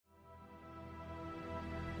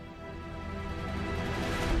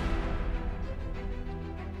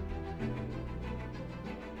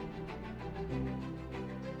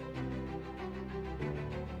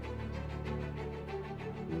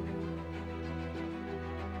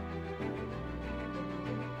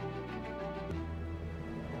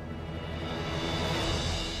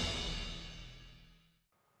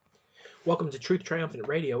Welcome to Truth Triumphant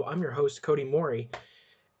Radio. I'm your host, Cody Mori,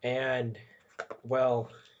 and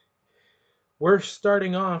well, we're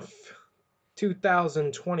starting off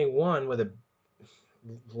 2021 with a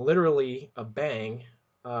literally a bang,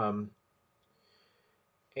 um,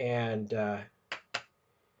 and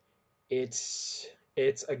it's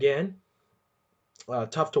again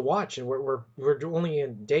tough to watch, and we're only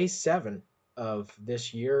in day 7 of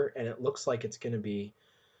this year, and it looks like it's going to be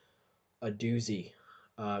a doozy.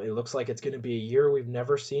 It looks like it's going to be a year we've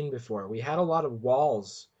never seen before. We had a lot of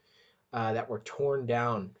walls that were torn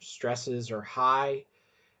down. Stresses are high,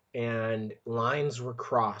 and lines were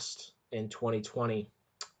crossed in 2020.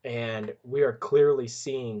 And we are clearly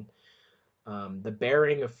seeing the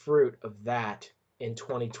bearing of fruit of that in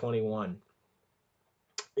 2021.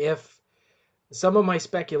 If some of my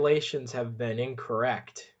speculations have been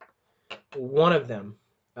incorrect, one of them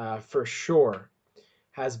for sure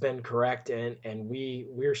has been correct, and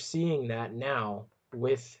we're seeing that now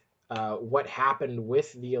with what happened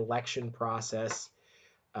with the election process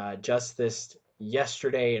just this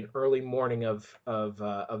yesterday and early morning of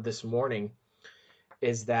this morning,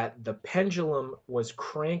 is that the pendulum was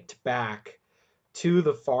cranked back to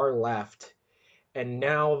the far left, and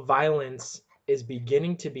now violence is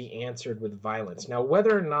beginning to be answered with violence. Now,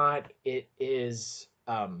 whether or not it is,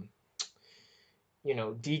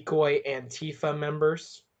 decoy Antifa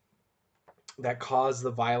members that cause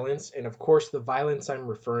the violence, and of course, the violence I'm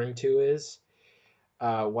referring to is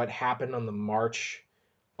what happened on the march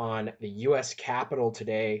on the U.S. Capitol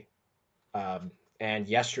today and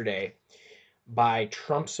yesterday by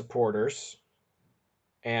Trump supporters,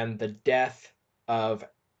 and the death of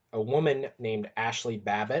a woman named Ashley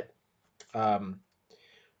Babbitt. Um,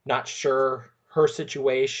 Not sure her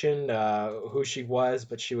situation, who she was,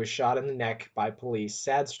 but she was shot in the neck by police.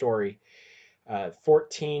 Sad story.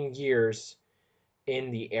 14 years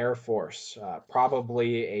in the Air Force.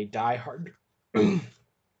 Probably a diehard,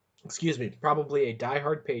 excuse me, probably a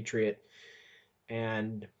diehard patriot,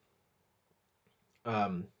 and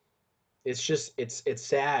um, it's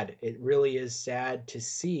sad. It really is sad to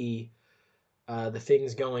see the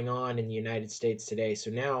things going on in the United States today. So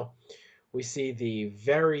now we see the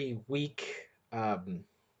very weak uh,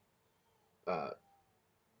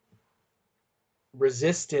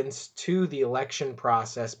 resistance to the election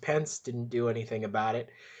process. Pence didn't do anything about it.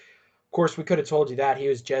 Of course, we could have told you that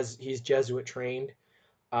he's Jesuit trained.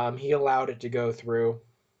 He allowed it to go through.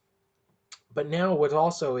 But now, what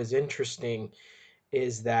also is interesting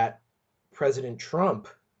is that President Trump,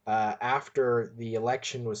 after the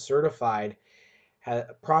election was certified,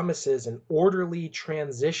 promises an orderly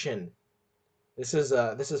transition. This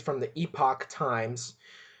is from the Epoch Times.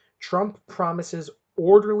 Trump promises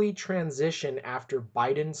orderly transition after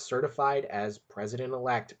Biden certified as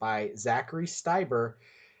president-elect by Zachary Stieber,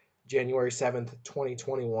 January 7th,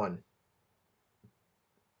 2021.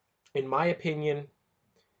 In my opinion,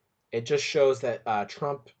 it just shows that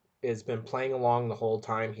Trump has been playing along the whole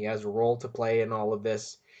time. He has a role to play in all of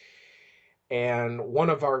this. And one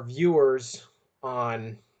of our viewers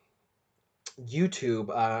on YouTube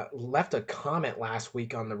left a comment last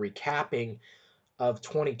week on the recapping of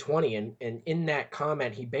 2020. And in that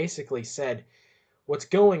comment, he basically said, what's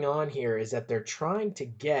going on here is that they're trying to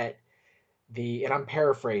get and I'm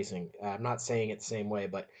paraphrasing, I'm not saying it the same way,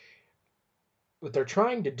 but what they're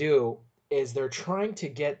trying to do is they're trying to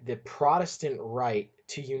get the Protestant right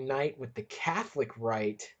to unite with the Catholic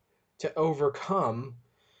right to overcome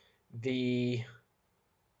the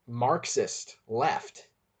Marxist left,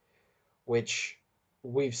 which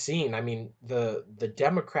we've seen. I mean, the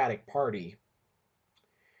Democratic Party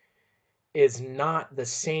is not the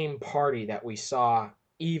same party that we saw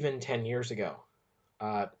even 10 years ago,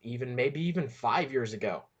 even maybe even 5 years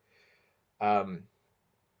ago. Um,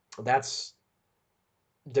 that's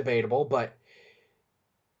debatable, but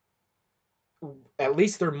at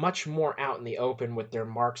least they're much more out in the open with their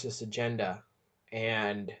Marxist agenda,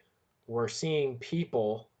 and we're seeing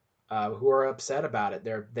people who are upset about it.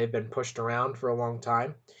 They've been pushed around for a long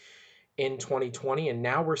time in 2020, and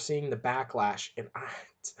now we're seeing the backlash. And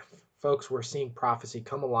folks, we're seeing prophecy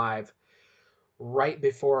come alive right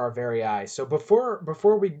before our very eyes. So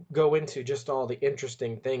before we go into just all the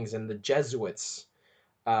interesting things, and the Jesuits,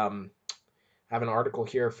 I have an article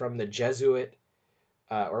here from the Jesuit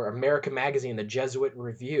or American Magazine, the Jesuit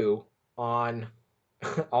Review, on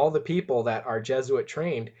all the people that are Jesuit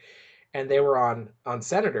trained, and they were on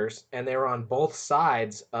senators, and they were on both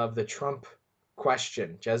sides of the Trump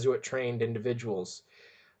question. Jesuit trained individuals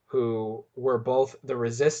who were both the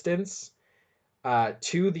resistance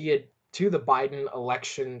to the Biden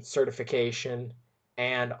election certification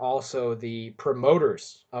and also the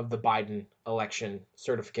promoters of the Biden election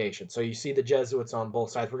certification. So you see the Jesuits on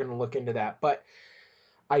both sides. We're going to look into that. But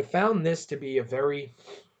I found this to be a very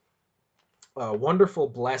wonderful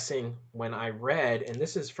blessing when I read, and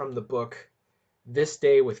this is from the book This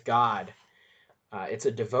Day with God. It's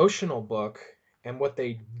a devotional book, and what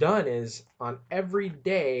they've done is on every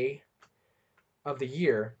day of the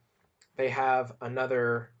year, they have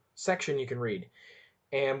another section you can read.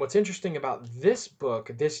 And what's interesting about this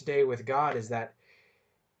book, This Day with God, is that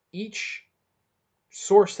each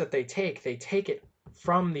source that they take it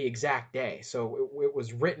from the exact day. So it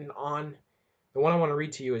was written on, the one I want to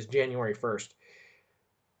read to you is January 1st.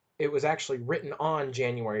 It was actually written on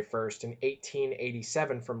January 1st in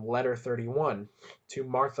 1887 from Letter 31 to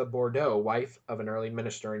Martha Bordeaux, wife of an early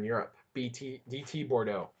minister in Europe, D.T.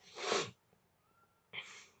 Bordeaux.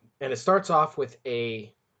 And it starts off with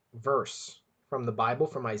a verse from the Bible,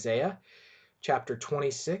 from Isaiah chapter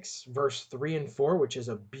 26, verse 3 and 4, which is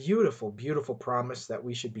a beautiful, beautiful promise that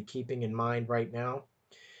we should be keeping in mind right now.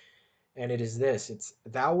 And it is this, it's,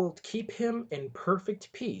 thou wilt keep him in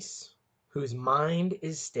perfect peace, whose mind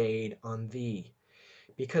is stayed on thee,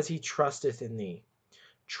 because he trusteth in thee.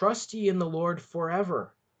 Trust ye in the Lord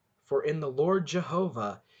forever, for in the Lord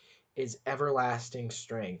Jehovah is everlasting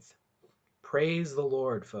strength. Praise the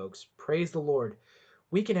Lord, folks. Praise the Lord.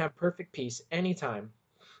 We can have perfect peace anytime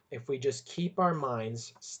if we just keep our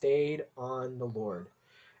minds stayed on the Lord.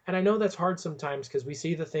 And I know that's hard sometimes because we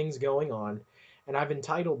see the things going on. And I've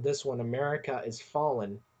entitled this one, America is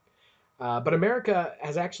Fallen. But America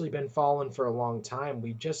has actually been fallen for a long time.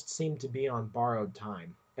 We just seem to be on borrowed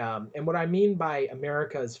time. And what I mean by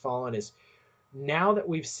America is fallen is now that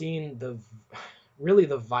we've seen really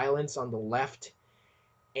the violence on the left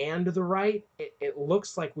and the right, it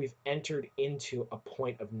looks like we've entered into a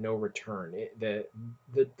point of no return.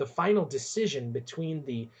 The final decision between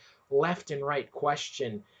the left and right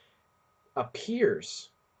question appears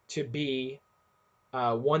to be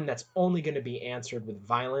one that's only going to be answered with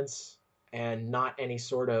violence and not any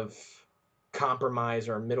sort of compromise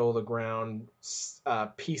or middle of the ground,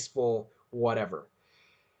 peaceful whatever.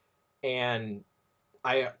 And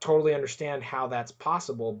I totally understand how that's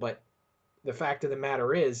possible, but the fact of the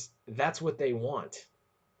matter is that's what they want.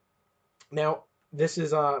 Now, this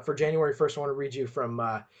is for January 1st. I want to read you from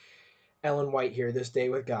Ellen White here, This Day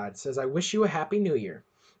with God. It says, I wish you a happy new year.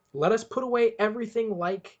 Let us put away everything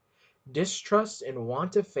like distrust and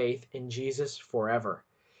want of faith in Jesus forever.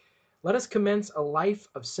 Let us commence a life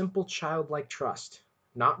of simple childlike trust,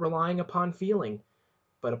 not relying upon feeling,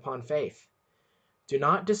 but upon faith. Do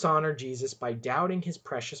not dishonor Jesus by doubting his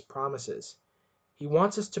precious promises. He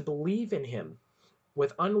wants us to believe in him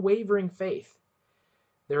with unwavering faith.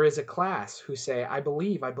 There is a class who say, I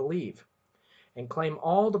believe, and claim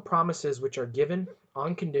all the promises which are given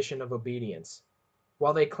on condition of obedience.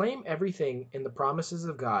 While they claim everything in the promises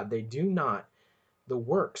of God, they do not the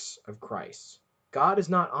works of Christ. God is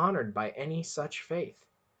not honored by any such faith.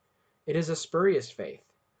 It is a spurious faith.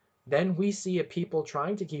 Then we see a people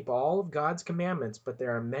trying to keep all of God's commandments, but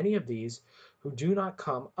there are many of these who do not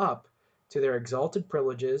come up to their exalted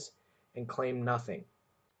privileges and claim nothing.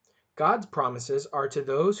 God's promises are to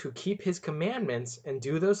those who keep his commandments and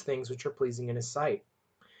do those things which are pleasing in his sight.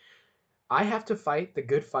 I have to fight the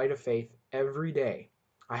good fight of faith every day.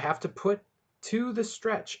 I have to put to the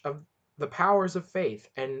stretch of the powers of faith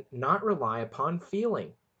and not rely upon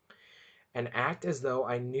feeling, and act as though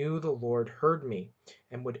I knew the Lord heard me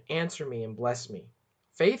and would answer me and bless me.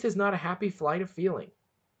 Faith is not a happy flight of feeling.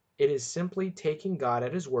 It is simply taking God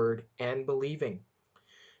at his word and believing,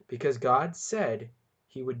 because God said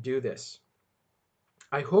he would do this.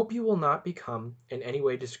 I hope you will not become in any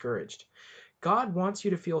way discouraged. God wants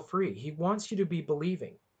you to feel free. He wants you to be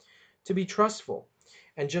believing, to be trustful,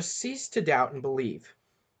 and just cease to doubt and believe.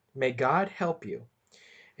 May God help you.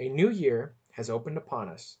 A new year has opened upon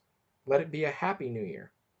us. Let it be a happy new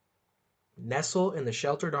year. Nestle in the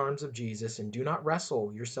sheltered arms of Jesus and do not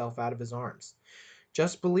wrestle yourself out of his arms.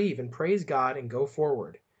 Just believe and praise God and go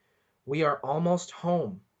forward. We are almost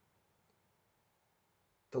home.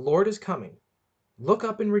 The Lord is coming. Look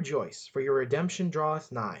up and rejoice, for your redemption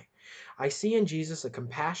draweth nigh. I see in Jesus a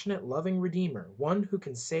compassionate, loving Redeemer, one who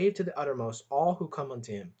can save to the uttermost all who come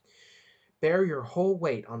unto him. Bear your whole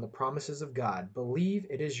weight on the promises of God. Believe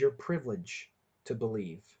it is your privilege to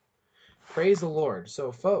believe. Praise the Lord.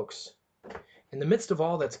 So, folks, in the midst of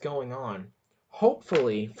all that's going on,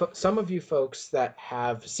 hopefully, some of you folks that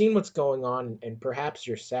have seen what's going on and perhaps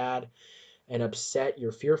you're sad and upset,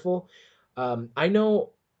 you're fearful. I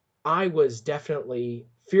know I was definitely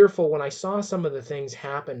fearful when I saw some of the things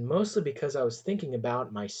happen, mostly because I was thinking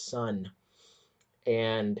about my son.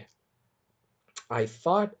 And I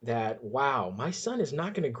thought that, wow, my son is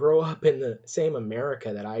not going to grow up in the same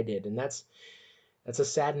America that I did. And that's a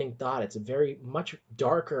saddening thought. It's a very much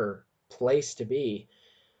darker place to be.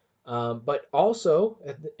 But also,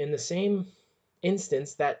 in the same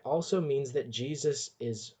instance, that also means that Jesus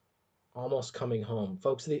is almost coming home.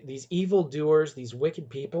 Folks, these evil doers, these wicked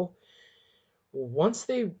people, once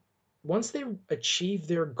they once they achieve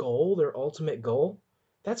their goal, their ultimate goal,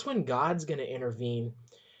 that's when God's going to intervene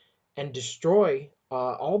and destroy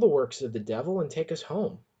all the works of the devil and take us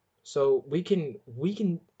home. So we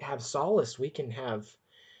can have solace, we can have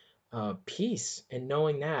peace in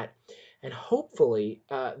knowing that, and hopefully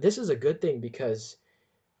this is a good thing because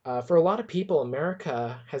for a lot of people,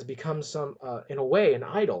 America has become in a way, an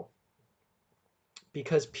idol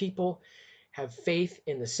because people have faith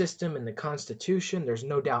in the system and the Constitution. There's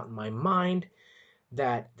no doubt in my mind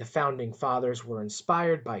that the founding fathers were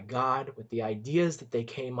inspired by God with the ideas that they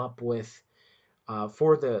came up with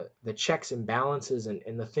for the checks and balances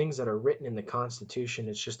and the things that are written in the Constitution.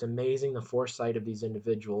 It's just amazing the foresight of these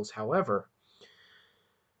individuals. However,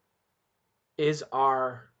 is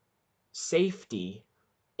our safety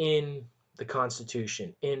in the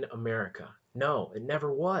Constitution in America? No, it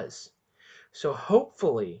never was. So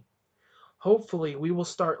hopefully we will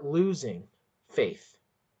start losing faith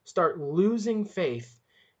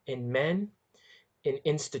in men, in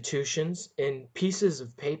institutions, in pieces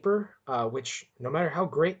of paper, which no matter how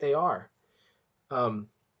great they are, um,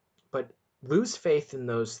 but lose faith in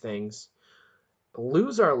those things,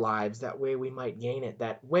 lose our lives. That way we might gain it.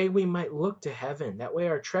 That way we might look to heaven. That way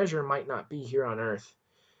our treasure might not be here on earth,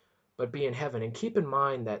 but be in heaven. And keep in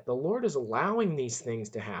mind that the Lord is allowing these things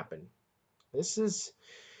to happen. This is,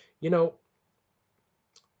 you know,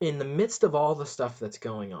 in the midst of all the stuff that's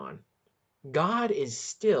going on, God is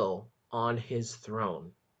still on his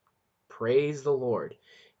throne. Praise the Lord.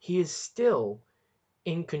 He is still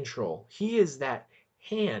in control. He is that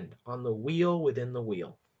hand on the wheel within the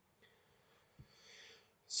wheel.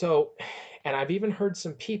 So, and I've even heard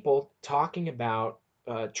some people talking about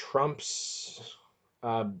Trump's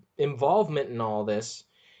involvement in all this,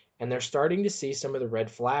 and they're starting to see some of the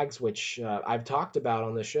red flags, which I've talked about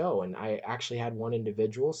on the show. And I actually had one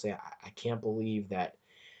individual say, I can't believe that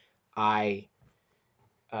I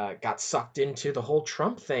got sucked into the whole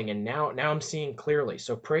Trump thing, and now I'm seeing clearly.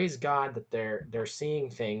 So praise God that they're seeing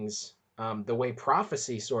things the way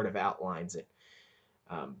prophecy sort of outlines it.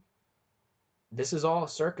 Um, this is all a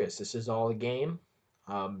circus. This is all a game.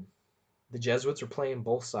 Um, the Jesuits are playing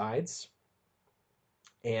both sides,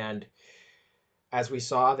 and as we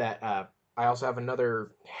saw that, I also have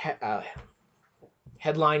another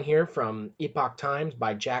headline here from Epoch Times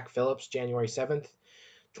by Jack Phillips, January 7th,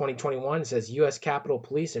 2021. It says U.S. Capitol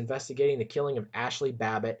Police investigating the killing of Ashley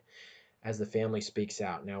Babbitt as the family speaks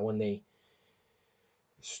out. Now, when they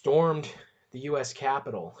stormed the U.S.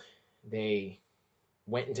 Capitol, they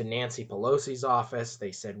went into Nancy Pelosi's office.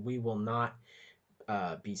 They said, "We will not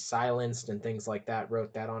be silenced," and things like that.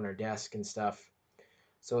 Wrote that on her desk and stuff.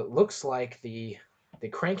 So it looks like the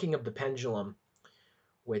cranking of the pendulum,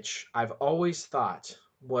 which I've always thought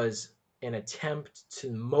was an attempt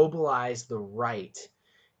to mobilize the right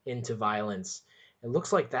into violence, it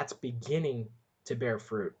looks like that's beginning to bear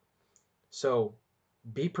fruit. So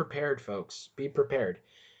be prepared, folks. Be prepared.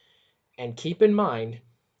 And keep in mind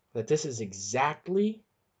that this is exactly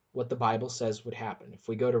what the Bible says would happen. If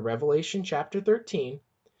we go to Revelation chapter 13,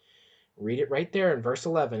 read it right there in verse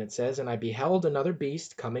 11. It says, "And I beheld another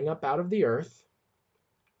beast coming up out of the earth."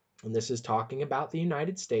 And this is talking about the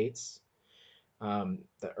United States.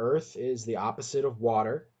 The earth is the opposite of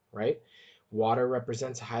water, right? Water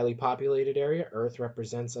represents a highly populated area. Earth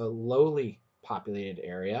represents a lowly populated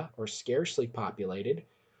area or scarcely populated,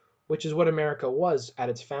 which is what America was at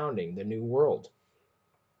its founding, the New World.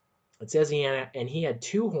 It says, and he had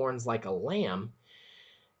two horns like a lamb,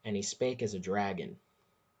 and he spake as a dragon.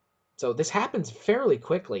 So this happens fairly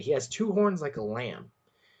quickly. He has two horns like a lamb.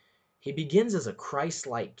 He begins as a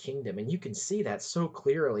Christ-like kingdom, and you can see that so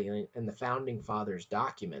clearly in the founding fathers'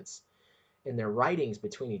 documents, in their writings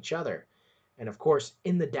between each other. And of course,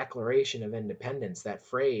 in the Declaration of Independence, that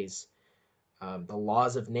phrase, the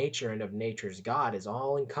laws of nature and of nature's God, is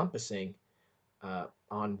all encompassing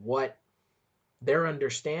on what their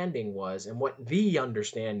understanding was and what the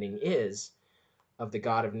understanding is of the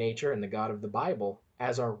God of nature and the God of the Bible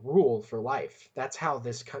as our rule for life. That's how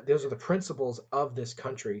those are the principles of this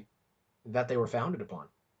country that they were founded upon.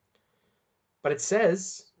 But it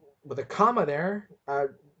says, with a comma there,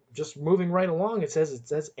 just moving right along, it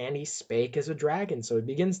says, and he spake as a dragon. So he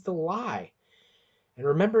begins to lie. And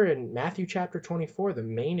remember in Matthew chapter 24, the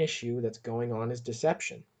main issue that's going on is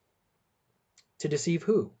deception. To deceive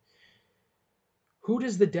who? Who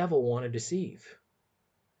does the devil want to deceive?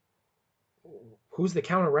 Who's the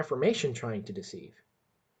Counter-Reformation trying to deceive?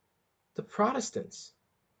 The Protestants,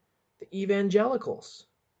 the evangelicals,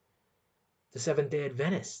 the Seventh-day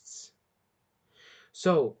Adventists.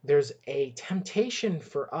 So there's a temptation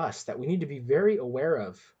for us that we need to be very aware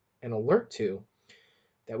of and alert to,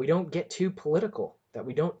 that we don't get too political, that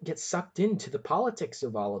we don't get sucked into the politics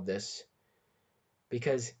of all of this,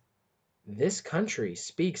 because this country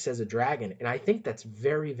speaks as a dragon, and I think that's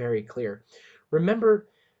very, very clear. Remember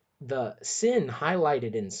the sin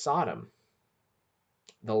highlighted in Sodom,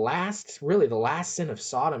 the last sin of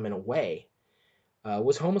Sodom in a way,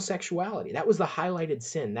 was homosexuality. That was the highlighted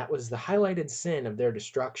sin. That was the highlighted sin of their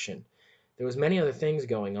destruction. There was many other things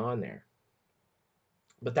going on there,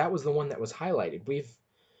 but that was the one that was highlighted.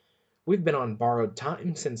 We've been on borrowed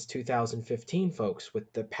time since 2015, folks,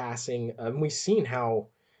 with the passing. We've seen how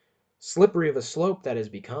slippery of a slope that has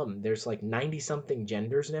become. There's like 90 something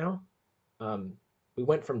genders now. We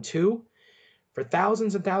went from two. For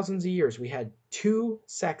thousands and thousands of years, we had two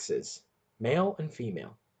sexes, male and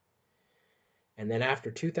female. And then after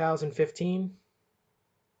 2015,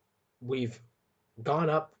 we've gone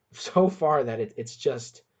up so far that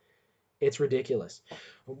it's ridiculous.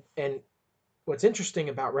 And what's interesting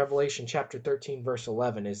about Revelation chapter 13, verse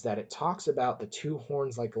 11, is that it talks about the two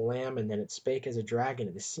horns like a lamb, and then it spake as a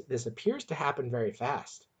dragon. This appears to happen very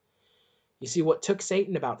fast. You see, what took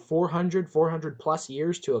Satan about 400 plus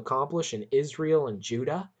years to accomplish in Israel and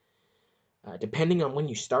Judah, depending on when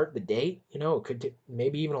you start the date, it could get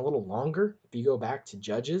maybe even a little longer if you go back to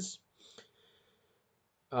Judges.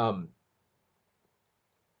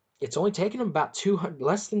 It's only taken them about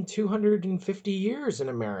less than 250 years in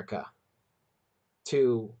America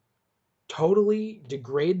to totally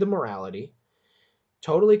degrade the morality.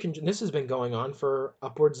 This has been going on for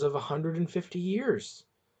upwards of 150 years.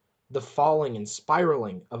 The falling and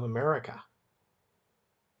spiraling of America.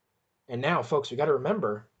 And now, folks, we got to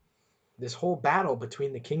remember this whole battle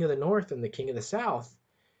between the King of the North and the King of the South.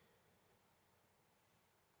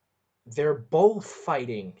 They're both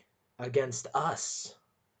fighting against us.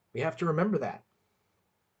 We have to remember that.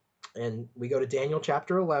 And we go to Daniel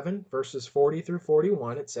chapter 11, verses 40 through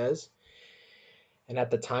 41. It says, "And at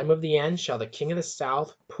the time of the end shall the King of the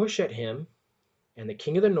South push at him, and the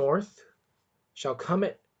King of the North shall come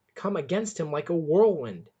against him like a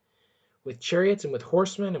whirlwind, with chariots and with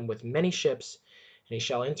horsemen and with many ships. And he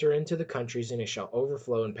shall enter into the countries, and he shall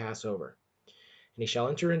overflow and pass over. And he shall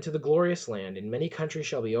enter into the glorious land, and many countries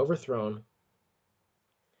shall be overthrown."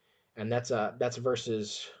 And that's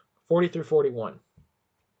verses 40 through 41.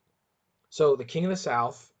 So the King of the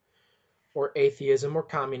South, or atheism or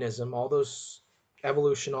communism, all those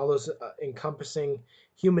evolution, all those encompassing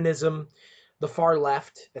humanism, the far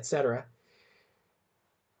left, etc.,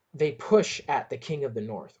 they push at the King of the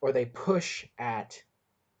North, or they push at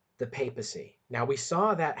the papacy. Now, we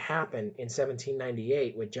saw that happen in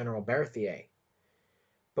 1798 with General Berthier.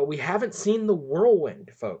 But we haven't seen the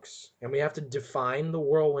whirlwind, folks. And we have to define the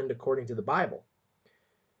whirlwind according to the Bible.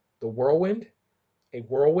 A whirlwind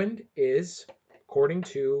is, according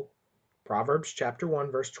to Proverbs chapter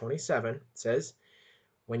 1, verse 27, it says,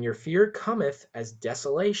 "When your fear cometh as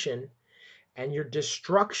desolation, and your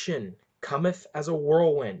destruction cometh as a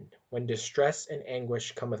whirlwind, when distress and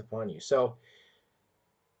anguish cometh upon you." So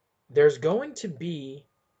there's going to be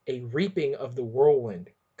a reaping of the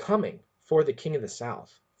whirlwind coming for the King of the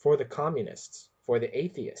South, for the communists, for the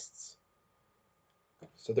atheists.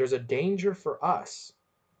 So there's a danger for us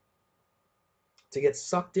to get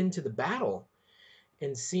sucked into the battle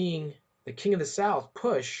and seeing the King of the South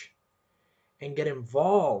push and get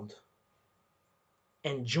involved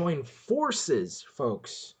and join forces,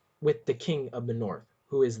 folks, with the King of the North,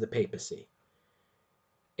 who is the papacy,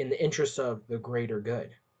 in the interest of the greater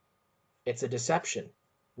good. It's a deception.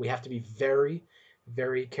 We have to be very,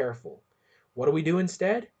 very careful. What do we do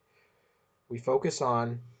instead? We focus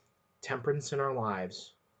on temperance in our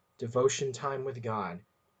lives, devotion time with God,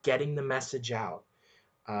 getting the message out,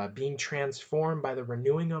 being transformed by the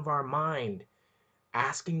renewing of our mind,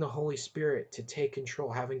 asking the Holy Spirit to take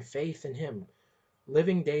control, having faith in Him,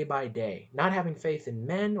 living day by day, not having faith in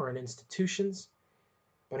men or in institutions,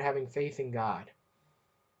 but having faith in God.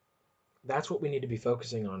 That's what we need to be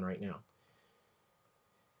focusing on right now.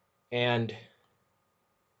 And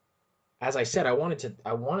as I said, I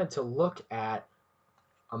wanted to look at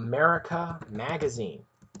America Magazine,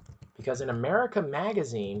 because in America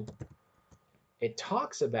Magazine, it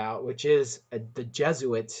talks about, which is the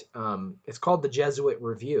Jesuit, it's called the Jesuit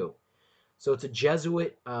Review. So it's a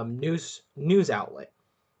Jesuit news outlet,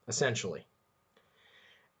 essentially.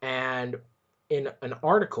 And in an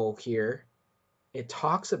article here, it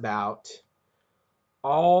talks about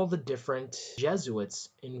all the different Jesuits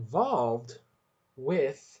involved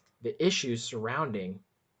with the issues surrounding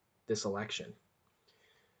this election.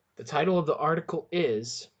 The title of the article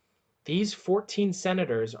is, "These 14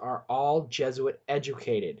 senators are all Jesuit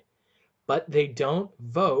educated, but they don't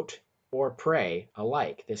vote or pray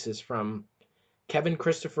alike." This is from Kevin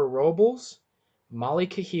Christopher Robles, Molly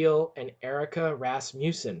Cahill, and Erica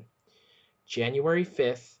Rasmussen, January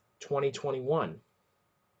 5th, 2021.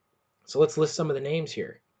 So let's list some of the names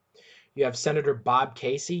here. You have Senator Bob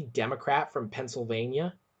Casey, Democrat from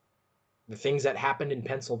Pennsylvania. The things that happened in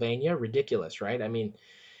Pennsylvania, ridiculous, right? I mean,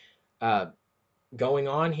 going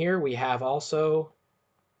on here, we have also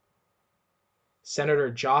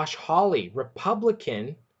Senator Josh Hawley,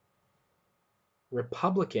 Republican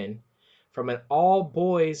from an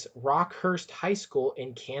all-boys Rockhurst High School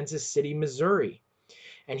in Kansas City, Missouri.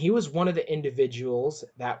 And he was one of the individuals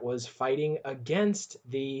that was fighting against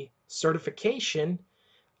the certification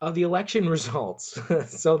of the election results.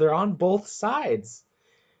 So they're on both sides,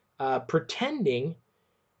 pretending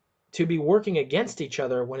to be working against each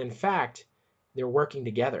other when in fact they're working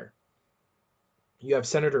together. You have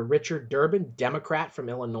Senator Richard Durbin, Democrat from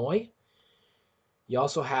Illinois. You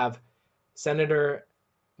also have Senator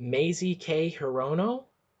Mazie K. Hirono,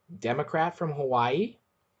 Democrat from Hawaii.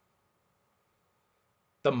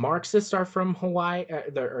 The Marxists are from Hawaii,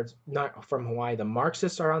 or not from Hawaii. The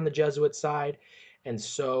Marxists are on the Jesuit side, and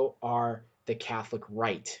so are the Catholic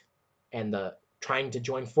right and the trying to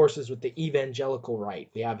join forces with the evangelical right.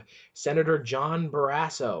 We have Senator John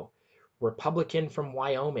Barrasso, Republican from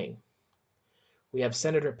Wyoming. We have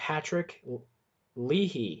Senator Patrick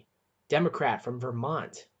Leahy, Democrat from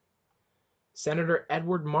Vermont. Senator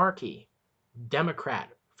Edward Markey,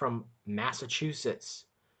 Democrat from Massachusetts.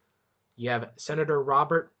 You have Senator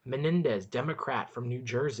Robert Menendez, Democrat from New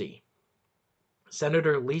Jersey.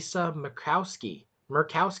 Senator Lisa Murkowski,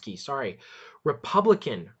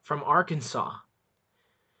 Republican from Arkansas.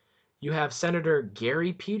 You have Senator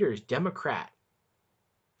Gary Peters, Democrat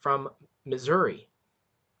from Missouri.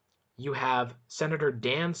 You have Senator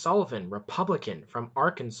Dan Sullivan, Republican from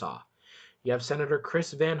Arkansas. You have Senator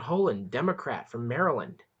Chris Van Hollen, Democrat from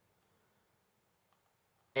Maryland.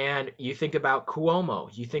 And you think about Cuomo.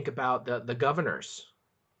 You think about the governors.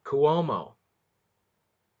 Cuomo,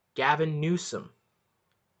 Gavin Newsom,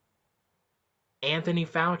 Anthony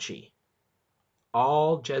Fauci,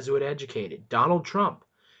 all Jesuit educated. Donald Trump,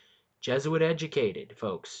 Jesuit educated,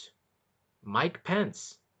 folks. Mike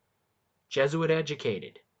Pence, Jesuit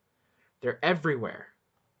educated. They're everywhere.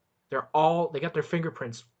 They got their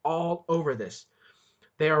fingerprints all over this.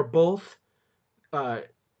 They are both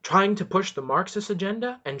trying to push the Marxist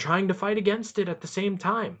agenda and trying to fight against it at the same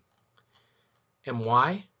time. And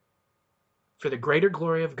why? For the greater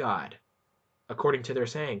glory of God, according to their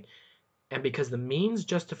saying. And because the means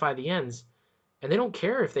justify the ends, and they don't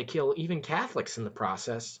care if they kill even Catholics in the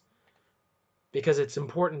process, because it's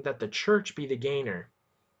important that the church be the gainer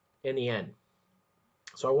in the end.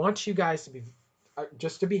 So I want you guys to be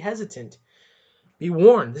just to be hesitant. Be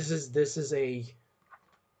warned. This is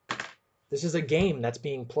a game that's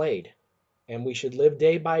being played, and we should live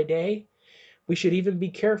day by day. We should even be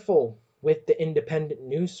careful with the independent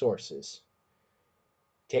news sources.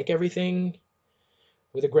 Take everything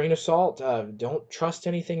with a grain of salt. Don't trust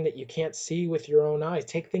anything that you can't see with your own eyes.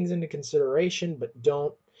 Take things into consideration, but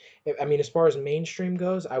don't. I mean, as far as mainstream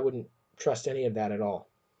goes, I wouldn't trust any of that at all.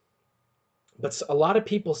 But a lot of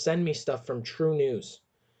people send me stuff from True News.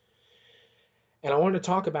 And I wanted to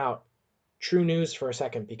talk about True News for a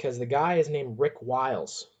second because the guy is named Rick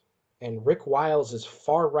Wiles. And Rick Wiles is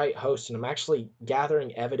far-right host, and I'm actually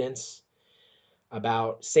gathering evidence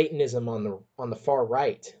about Satanism on the far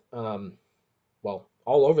right. Well,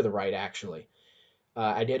 all over the right, actually.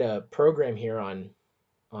 I did a program here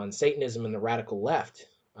on Satanism and the radical left.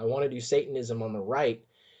 I want to do Satanism on the right,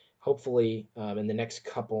 hopefully in the next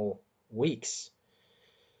couple weeks.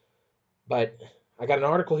 But I got an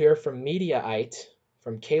article here from Mediaite,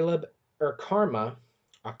 from Caleb Karma,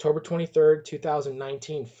 October 23rd,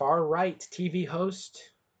 2019. Far-right TV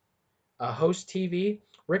host, Host TV,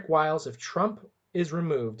 Rick Wiles, if Trump is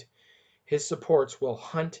removed, his supports will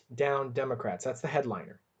hunt down Democrats. That's the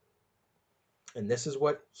headliner. And this is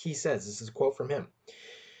what he says. This is a quote from him.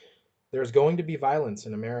 There's going to be violence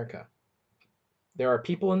in America. There are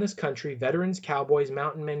people in this country, veterans, cowboys,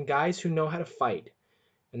 mountain men, guys who know how to fight.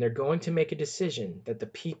 And they're going to make a decision that the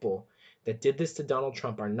people that did this to Donald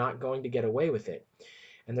Trump are not going to get away with it.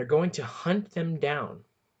 And they're going to hunt them down.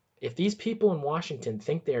 If these people in Washington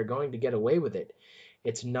think they are going to get away with it,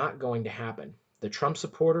 it's not going to happen. The Trump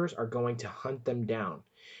supporters are going to hunt them down.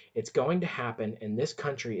 It's going to happen, and this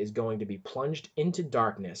country is going to be plunged into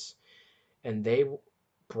darkness, and they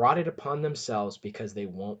brought it upon themselves because they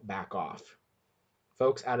won't back off.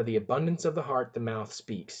 Folks, out of the abundance of the heart, the mouth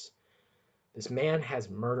speaks. This man has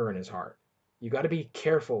murder in his heart. You got to be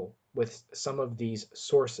careful with some of these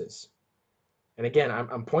sources. And again,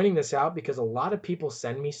 I'm pointing this out because a lot of people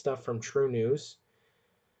send me stuff from True News.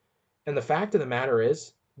 And the fact of the matter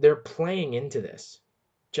is, they're playing into this.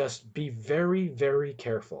 Just be very, very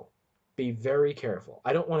careful. Be very careful.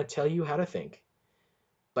 I don't want to tell you how to think,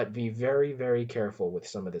 but be very, very careful with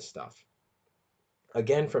some of this stuff.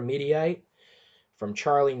 Again, from Mediaite, from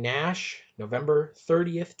Charlie Nash, November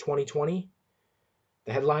 30th, 2020.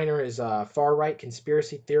 The headliner is far-right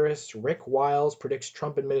conspiracy theorist Rick Wiles predicts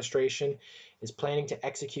Trump administration is planning to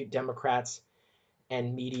execute Democrats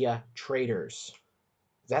and media traitors.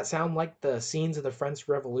 Does that sound like the scenes of the French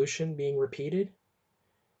Revolution being repeated?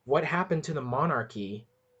 What happened to the monarchy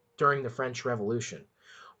during the French Revolution?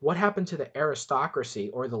 What happened to the aristocracy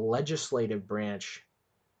or the legislative branch,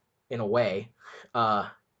 in a way,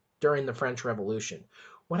 during the French Revolution?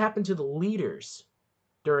 What happened to the leaders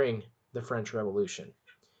during the French Revolution?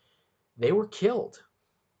 They were killed.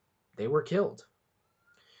 They were killed.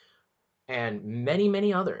 And many,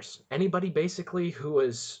 many others. Anybody basically who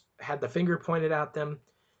had the finger pointed at them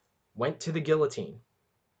went to the guillotine.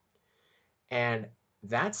 And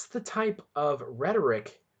that's the type of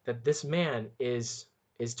rhetoric that this man is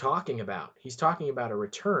talking about. He's talking about a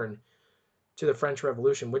return to the French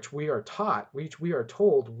Revolution, which we are taught, which we are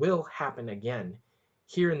told will happen again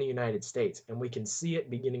here in the United States, and we can see it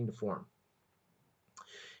beginning to form.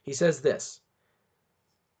 He says this: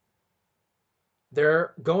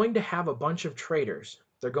 they're going to have a bunch of traitors.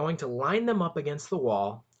 They're going to line them up against the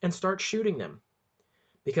wall and start shooting them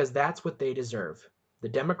because that's what they deserve. The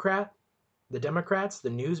Democrats, the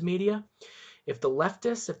news media, if the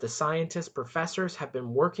leftists, if the scientists, professors have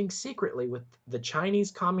been working secretly with the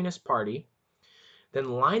Chinese Communist Party,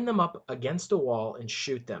 then line them up against a wall and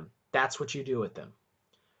shoot them. That's what you do with them.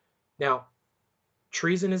 Now,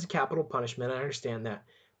 treason is a capital punishment. I understand that.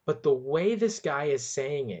 But the way this guy is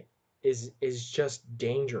saying it is just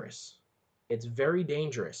dangerous. It's very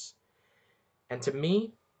dangerous. And to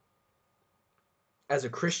me, as a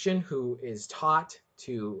Christian who is taught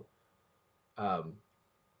to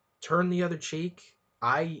turn the other cheek,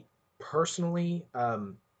 I personally,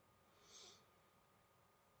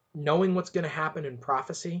 knowing what's going to happen in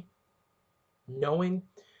prophecy, knowing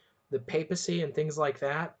the papacy and things like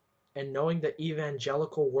that, and knowing the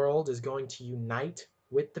evangelical world is going to unite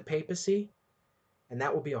with the papacy, and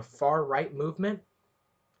that will be a far-right movement,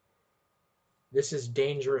 this is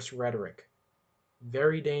dangerous rhetoric.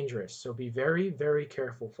 Very dangerous. So be very, very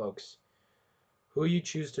careful, folks, who you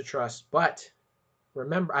choose to trust. But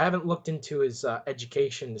remember, I haven't looked into his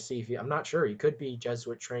education to see if I'm not sure. He could be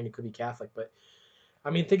Jesuit trained, he could be Catholic. But, I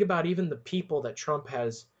mean, think about even the people that Trump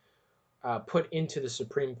has put into the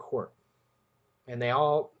Supreme Court. And they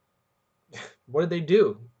all, what did they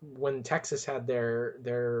do when Texas had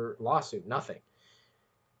their lawsuit? Nothing.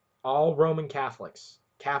 All Roman Catholics.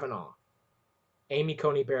 Kavanaugh, Amy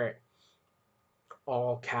Coney Barrett,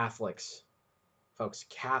 all Catholics. Folks,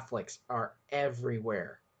 Catholics are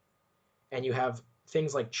everywhere. And you have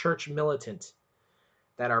things like Church Militant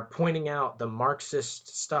that are pointing out the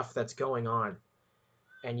Marxist stuff that's going on.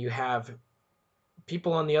 And you have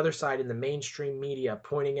people on the other side in the mainstream media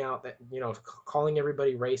pointing out that, calling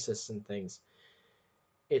everybody racist and things.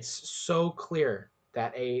 It's so clear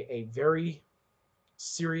that a very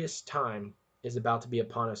serious time is about to be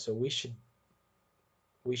upon us. So we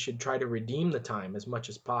should try to redeem the time as much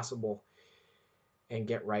as possible and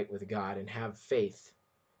get right with God and have faith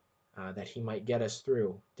that he might get us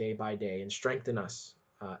through day by day and strengthen us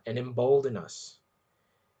and embolden us,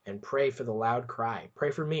 and pray for the loud cry.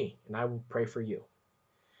 Pray for me, and I will pray for you.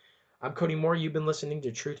 I'm Cody Moore. You've been listening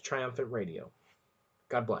to Truth Triumphant Radio.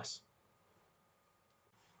 God bless.